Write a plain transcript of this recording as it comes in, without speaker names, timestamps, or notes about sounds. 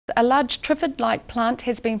A large Triffid-like plant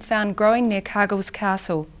has been found growing near Cargill's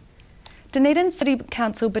castle. Dunedin City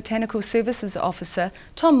Council Botanical Services Officer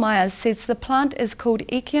Tom Myers says the plant is called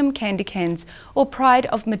Echium candicans, or Pride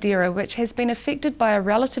of Madeira, which has been affected by a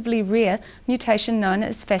relatively rare mutation known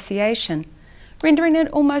as fasciation, rendering it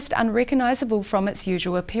almost unrecognisable from its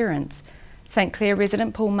usual appearance. St Clair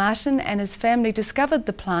resident Paul Martin and his family discovered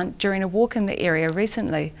the plant during a walk in the area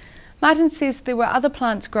recently. Martin says there were other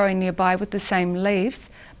plants growing nearby with the same leaves,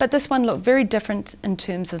 but this one looked very different in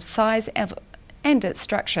terms of size and its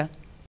structure.